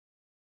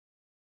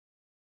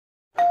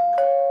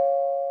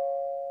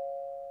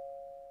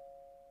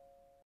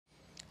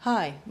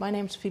Hi, my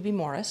name's Phoebe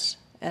Morris,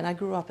 and I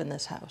grew up in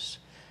this house.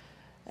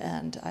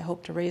 And I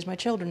hope to raise my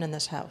children in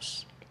this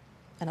house.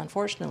 And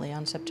unfortunately,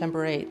 on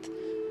September 8th,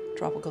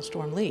 Tropical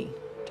Storm Lee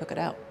took it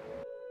out.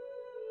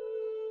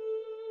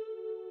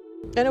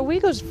 And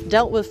Owego's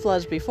dealt with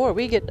floods before.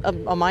 We get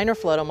a minor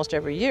flood almost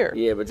every year.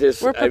 Yeah, but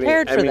this... We're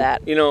prepared for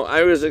that. You know,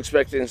 I was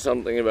expecting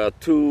something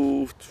about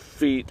 2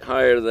 feet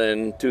higher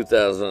than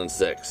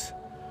 2006.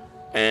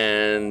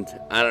 And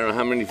I don't know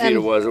how many feet it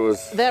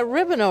was. That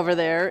ribbon over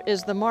there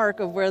is the mark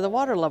of where the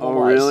water level was.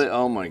 Oh, really?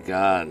 Oh, my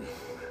God.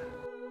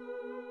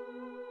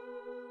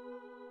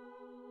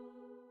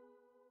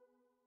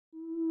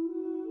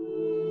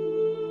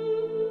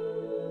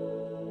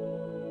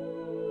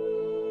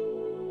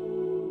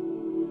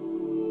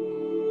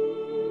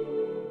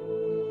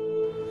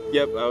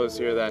 Yep, I was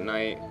here that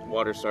night.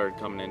 Water started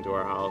coming into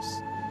our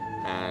house,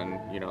 and,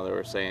 you know, they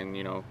were saying,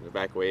 you know,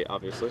 evacuate,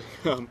 obviously.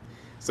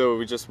 So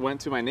we just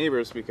went to my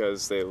neighbors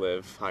because they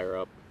live higher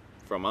up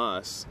from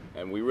us,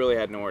 and we really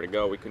had nowhere to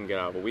go. We couldn't get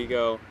out of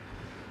Owego.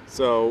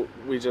 So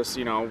we just,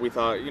 you know, we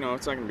thought, you know,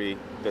 it's not going to be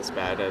this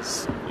bad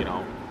as, you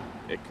know,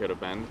 it could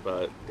have been,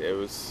 but it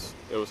was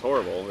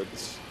horrible.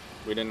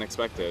 We didn't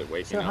expect it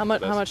waking up.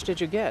 So how much did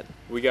you get?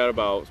 We got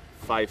about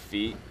 5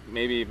 feet,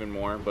 maybe even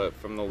more, but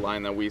from the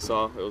line that we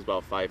saw, it was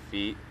about 5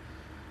 feet.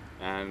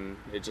 And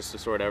it just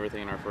destroyed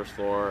everything in our first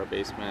floor, our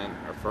basement,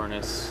 our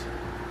furnace,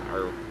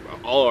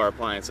 all our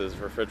appliances,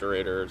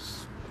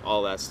 refrigerators,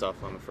 all that stuff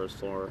on the first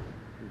floor,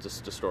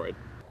 just destroyed.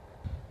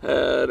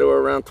 There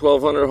were around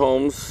 1,200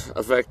 homes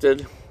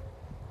affected,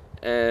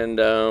 and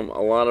a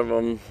lot of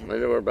them,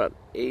 there were about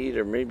 8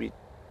 or maybe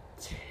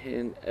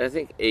 10, I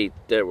think 8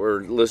 that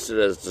were listed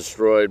as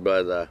destroyed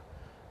by the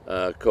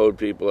code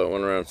people that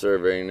went around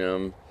surveying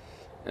them,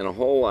 and a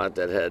whole lot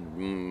that had,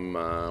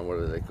 what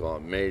do they call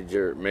it,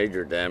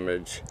 major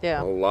damage.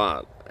 Yeah. A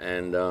lot,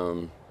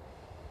 and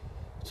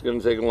it's going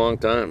to take a long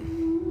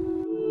time.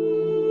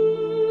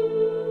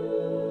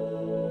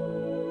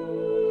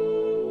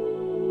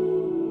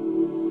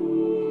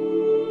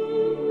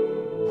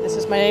 This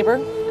is my neighbor,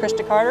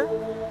 Krista Carter,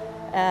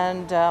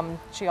 and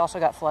she also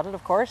got flooded,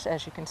 of course,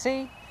 as you can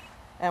see,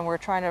 and we're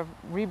trying to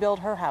rebuild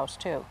her house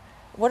too.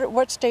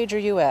 What stage are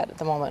you at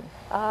the moment?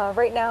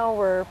 Right now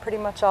we're pretty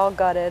much all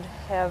gutted,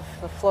 have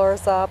the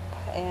floors up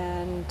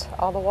and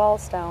all the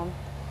walls down.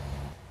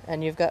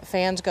 And you've got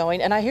fans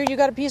going, and I hear you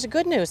got a piece of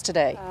good news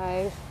today.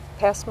 I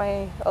passed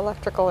my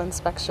electrical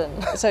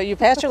inspection. So you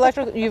passed your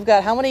electrical, you've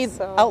got how many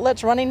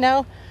outlets running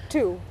now?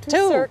 Two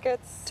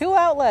circuits. 2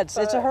 outlets,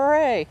 it's a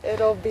hooray.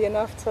 It'll be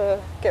enough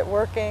to get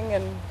working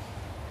and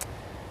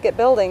get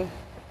building.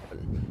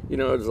 You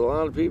know, there's a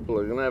lot of people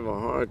that are going to have a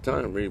hard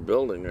time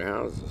rebuilding their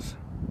houses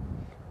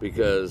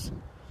because,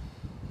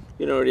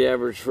 you know, the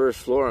average first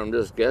floor, I'm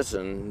just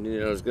guessing, you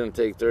know, it's going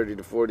to take $30,000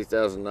 to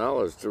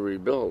 $40,000 to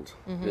rebuild.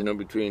 Mm-hmm. You know,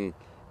 between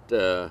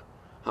the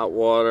hot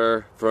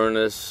water,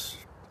 furnace,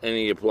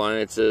 any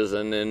appliances,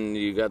 and then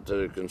you got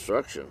the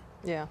construction.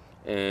 Yeah.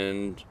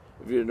 And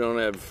if you don't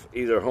have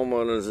either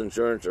homeowners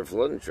insurance or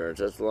flood insurance,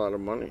 that's a lot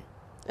of money.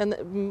 And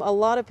a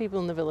lot of people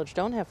in the village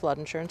don't have flood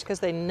insurance because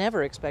they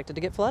never expected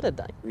to get flooded.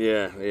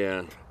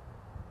 Yeah.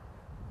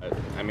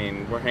 I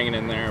mean, we're hanging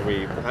in there.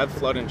 We have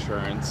flood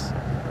insurance,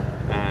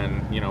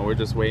 and, you know, we're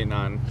just waiting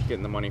on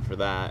getting the money for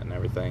that and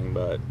everything.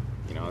 But,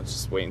 you know, it's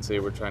just wait and see.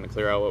 We're trying to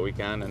clear out what we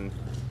can and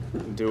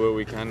do what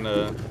we can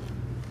to,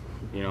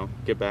 you know,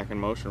 get back in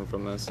motion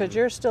from this. Because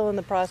you're still in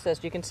the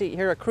process. You can see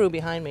here a crew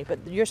behind me, but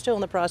you're still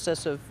in the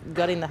process of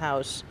gutting the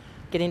house,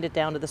 getting it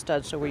down to the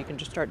studs so where you can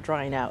just start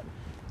drying out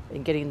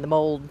and getting the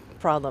mold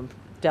problem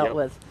dealt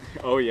with.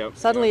 Oh, yep.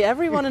 Suddenly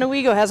everyone in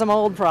Owego has a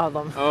mold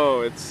problem.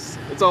 Oh, it's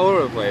all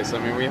over the place.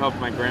 I mean, we helped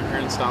my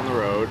grandparents down the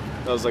road.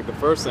 That was like the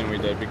first thing we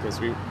did because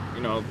we,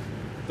 you know,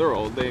 they're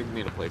old. They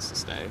need a place to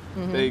stay.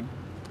 Mm-hmm. They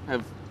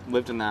have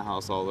lived in that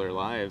house all their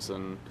lives,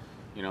 and,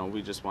 you know,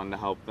 we just wanted to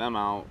help them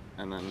out.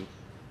 And then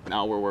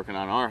now we're working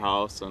on our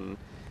house, and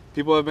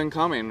people have been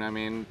coming. I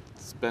mean,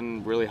 it's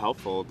been really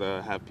helpful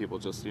to have people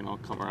just, you know,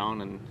 come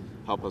around and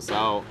help us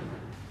out.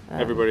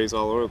 Everybody's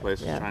all over the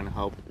place just trying to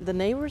help. The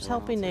neighbors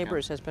helping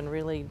neighbors has been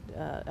really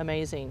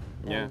amazing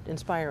and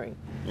inspiring.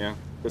 Yeah,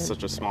 it's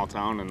such a small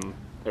town, and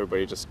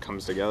everybody just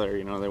comes together.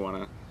 You know, they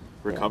want to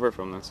recover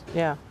from this.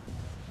 Yeah.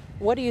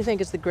 What do you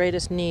think is the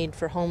greatest need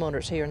for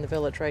homeowners here in the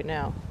village right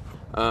now?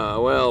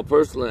 Well,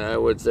 personally, I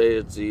would say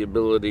it's the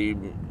ability,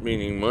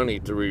 meaning money,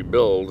 to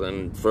rebuild,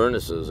 and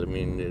furnaces. I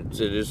mean,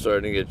 it is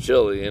starting to get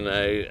chilly, and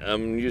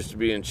I'm used to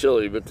being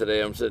chilly, but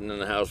today I'm sitting in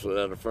the house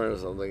without a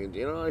furnace. I'm thinking,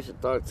 you know, I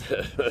should talk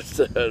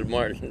to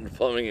Martin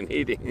Plumbing and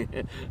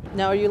Heating.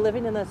 Now, are you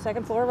living in the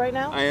second floor right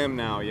now? I am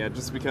now, yeah,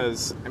 just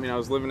because, I mean, I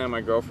was living at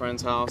my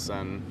girlfriend's house,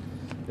 and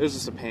it was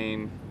just a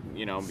pain,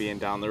 you know, being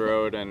down the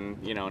road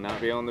and, you know, not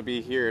being able to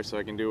be here so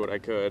I can do what I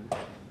could.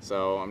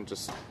 So I'm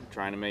just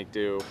trying to make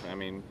do. I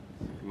mean,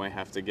 you might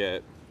have to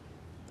get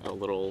a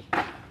little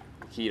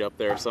heat up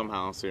there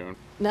somehow soon.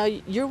 Now,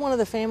 you're one of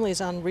the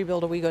families on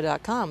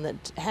rebuildowego.com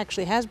that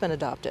actually has been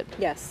adopted.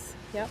 Yes.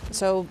 Yep.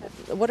 So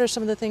what are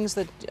some of the things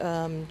that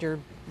your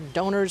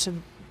donors have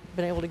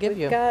been able to give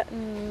you? We've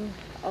gotten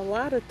a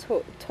lot of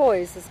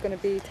toys is going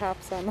to be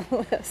tops on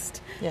the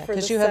list. Yeah, for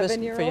because the you have a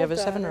 7-year-old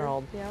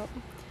 7-year-old. Yep.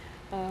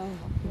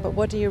 But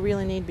what do you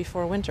really need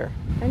before winter?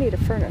 I need a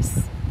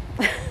furnace.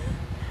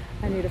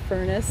 I need a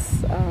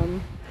furnace.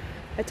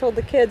 I told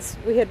the kids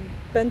we had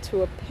been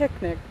to a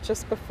picnic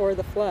just before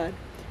the flood,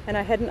 and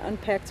I hadn't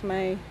unpacked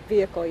my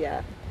vehicle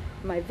yet.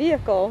 My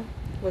vehicle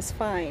was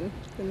fine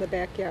in the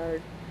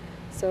backyard.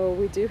 So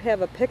we do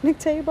have a picnic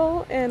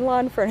table and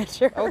lawn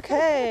furniture.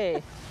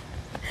 Okay.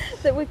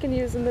 that we can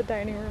use in the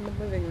dining room and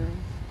living room.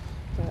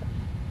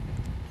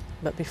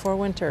 But before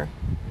winter,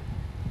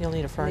 you'll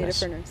need a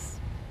furnace. Need a furnace.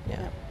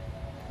 Yeah.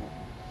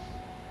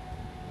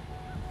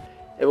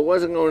 If it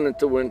wasn't going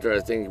into winter, I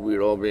think we'd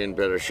all be in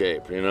better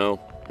shape, you know?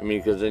 I mean,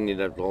 because then you'd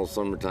have all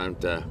summertime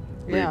to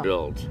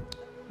rebuild.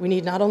 We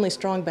need not only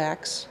strong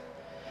backs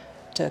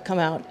to come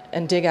out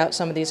and dig out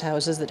some of these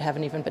houses that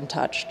haven't even been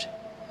touched,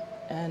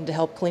 and to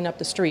help clean up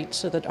the streets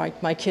so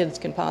that my kids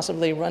can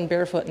possibly run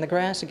barefoot in the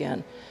grass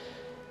again.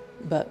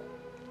 But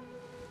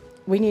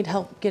we need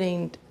help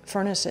getting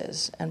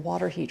furnaces and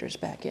water heaters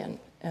back in.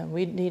 And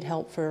we need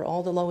help for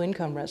all the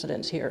low-income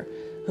residents here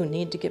who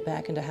need to get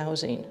back into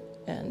housing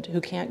and who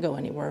can't go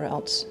anywhere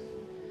else.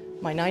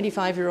 My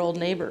 95-year-old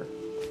neighbor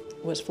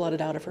was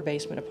flooded out of her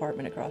basement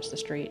apartment across the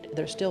street.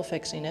 They're still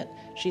fixing it.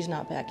 She's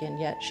not back in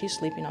yet. She's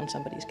sleeping on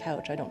somebody's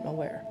couch, I don't know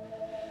where.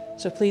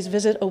 So please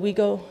visit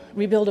Owego,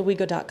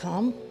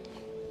 rebuildowego.com,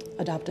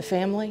 adopt a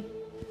family,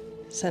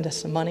 send us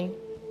some money,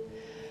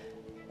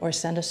 or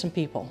send us some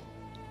people.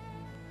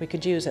 We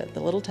could use it. The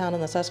little town in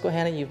the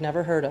Susquehanna you've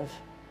never heard of,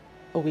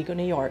 Owego,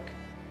 New York,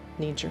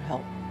 needs your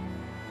help.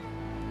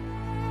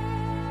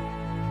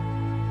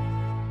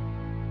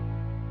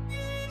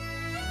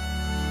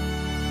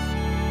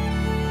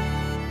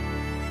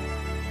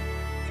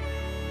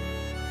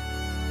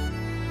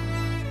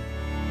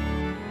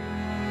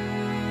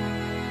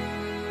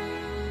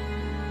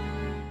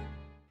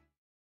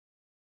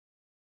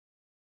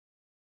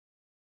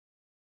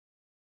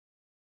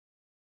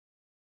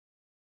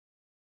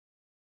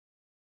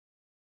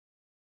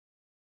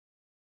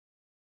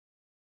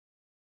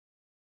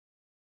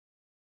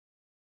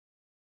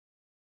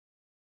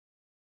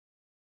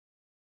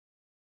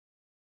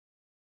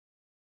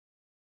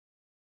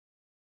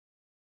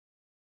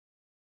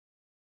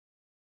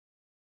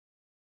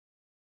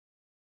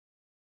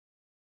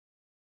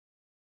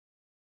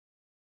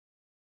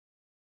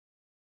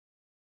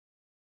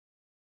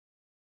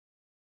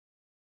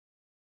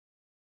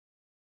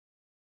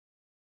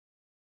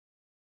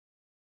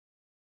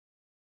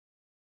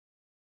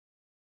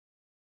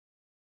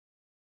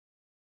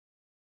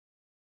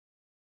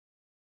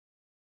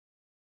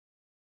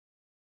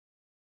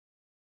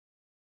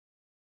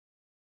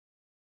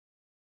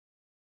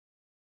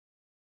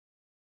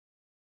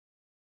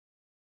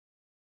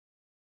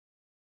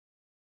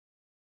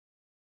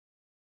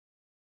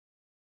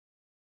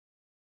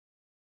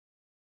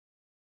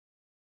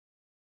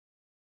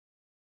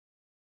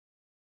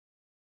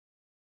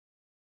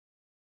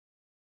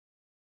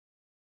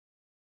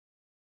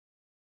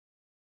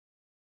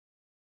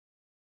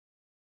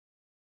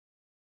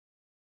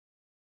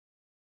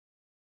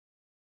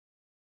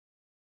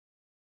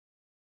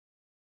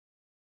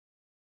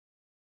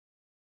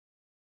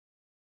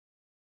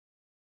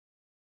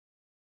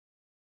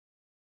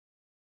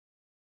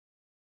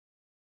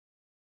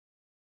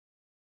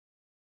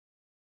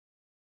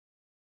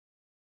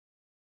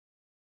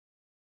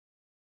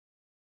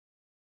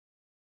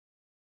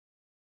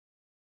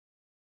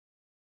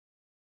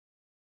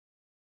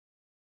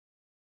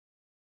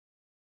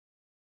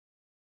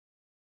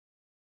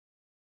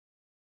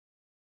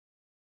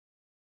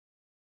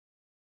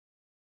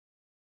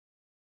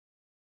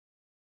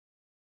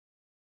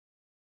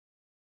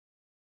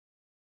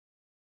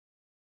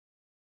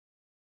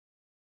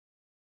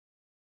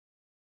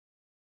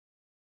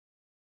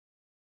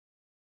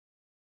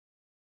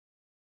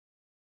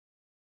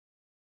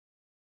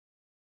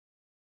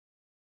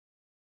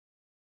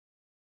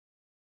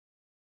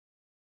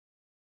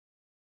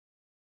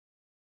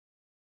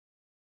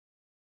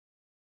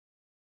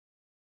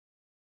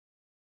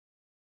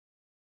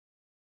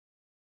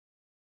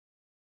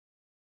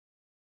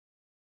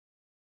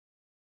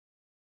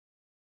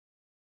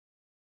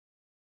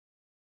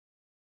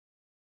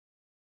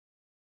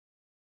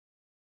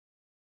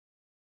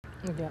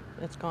 Yeah,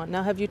 it's gone.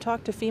 Now, have you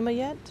talked to FEMA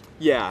yet?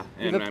 Yeah,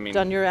 and You've I mean,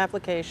 done your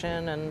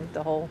application and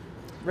the whole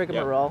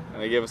rigmarole.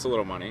 and they gave us a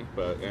little money,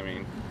 but I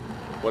mean,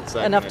 what's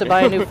that? Enough to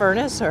buy a new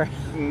furnace, or?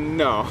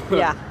 No.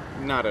 Yeah.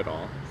 Not at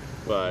all.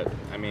 But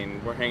I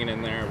mean, we're hanging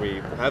in there. We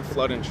have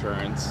flood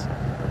insurance,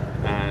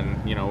 and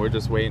you know, we're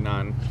just waiting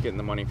on getting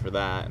the money for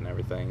that and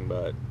everything.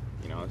 But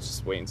you know, it's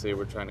just wait and see.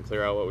 We're trying to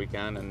clear out what we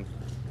can and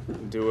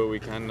do what we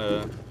can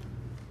to,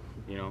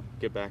 you know,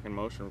 get back in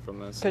motion from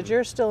this. Because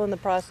you're still in the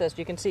process.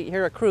 You can see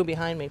here a crew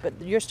behind me, but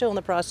you're still in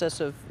the process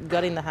of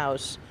gutting the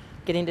house,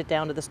 getting it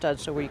down to the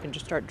studs so where you can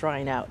just start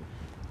drying out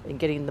and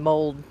getting the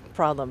mold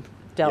problem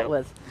dealt Yep.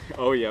 with.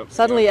 Oh, yep.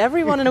 Suddenly, yep.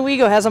 everyone in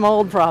Owego has a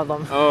mold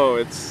problem. Oh,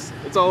 it's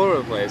all over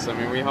the place. I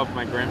mean, we helped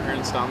my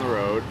grandparents down the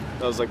road.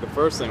 That was like the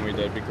first thing we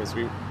did because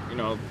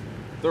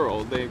they're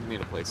old. They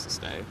need a place to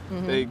stay.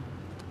 They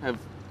have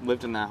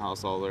lived in that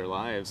house all their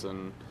lives,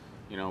 and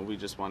we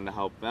just wanted to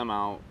help them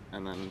out.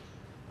 And then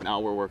now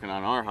we're working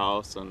on our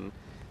house, and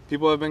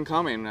people have been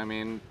coming. I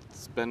mean,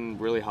 it's been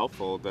really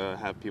helpful to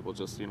have people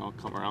just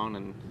come around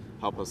and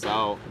help us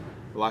out.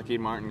 Lockheed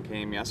Martin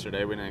came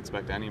yesterday. We didn't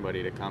expect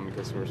anybody to come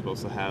because we were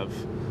supposed to have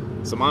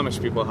some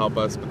Amish people help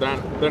us, but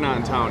they're not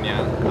in town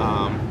yet.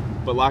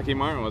 But Lockheed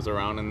Martin was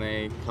around and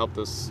they helped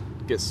us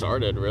get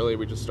started. Really,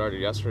 we just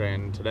started yesterday,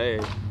 and today,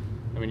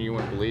 I mean, you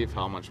wouldn't believe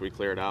how much we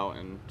cleared out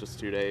in just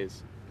 2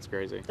 days. It's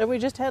crazy. And we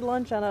just had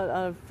lunch on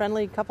a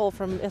friendly couple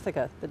from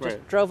Ithaca that just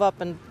Right. drove up,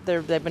 and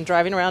they've been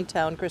driving around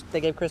town. They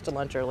gave Krista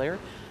lunch earlier,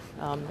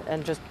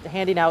 and just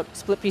handing out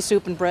split pea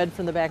soup and bread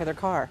from the back of their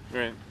car.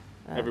 Right.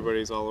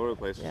 Everybody's all over the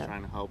place just yeah.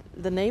 trying to help.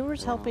 The neighbors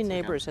Well, helping once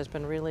again. neighbors has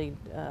been really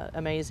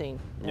amazing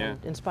and Yeah.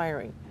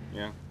 inspiring.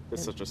 Yeah.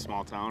 It's such a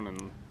small town,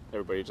 and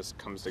everybody just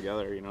comes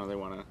together. They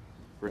want to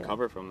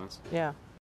recover from this. Yeah.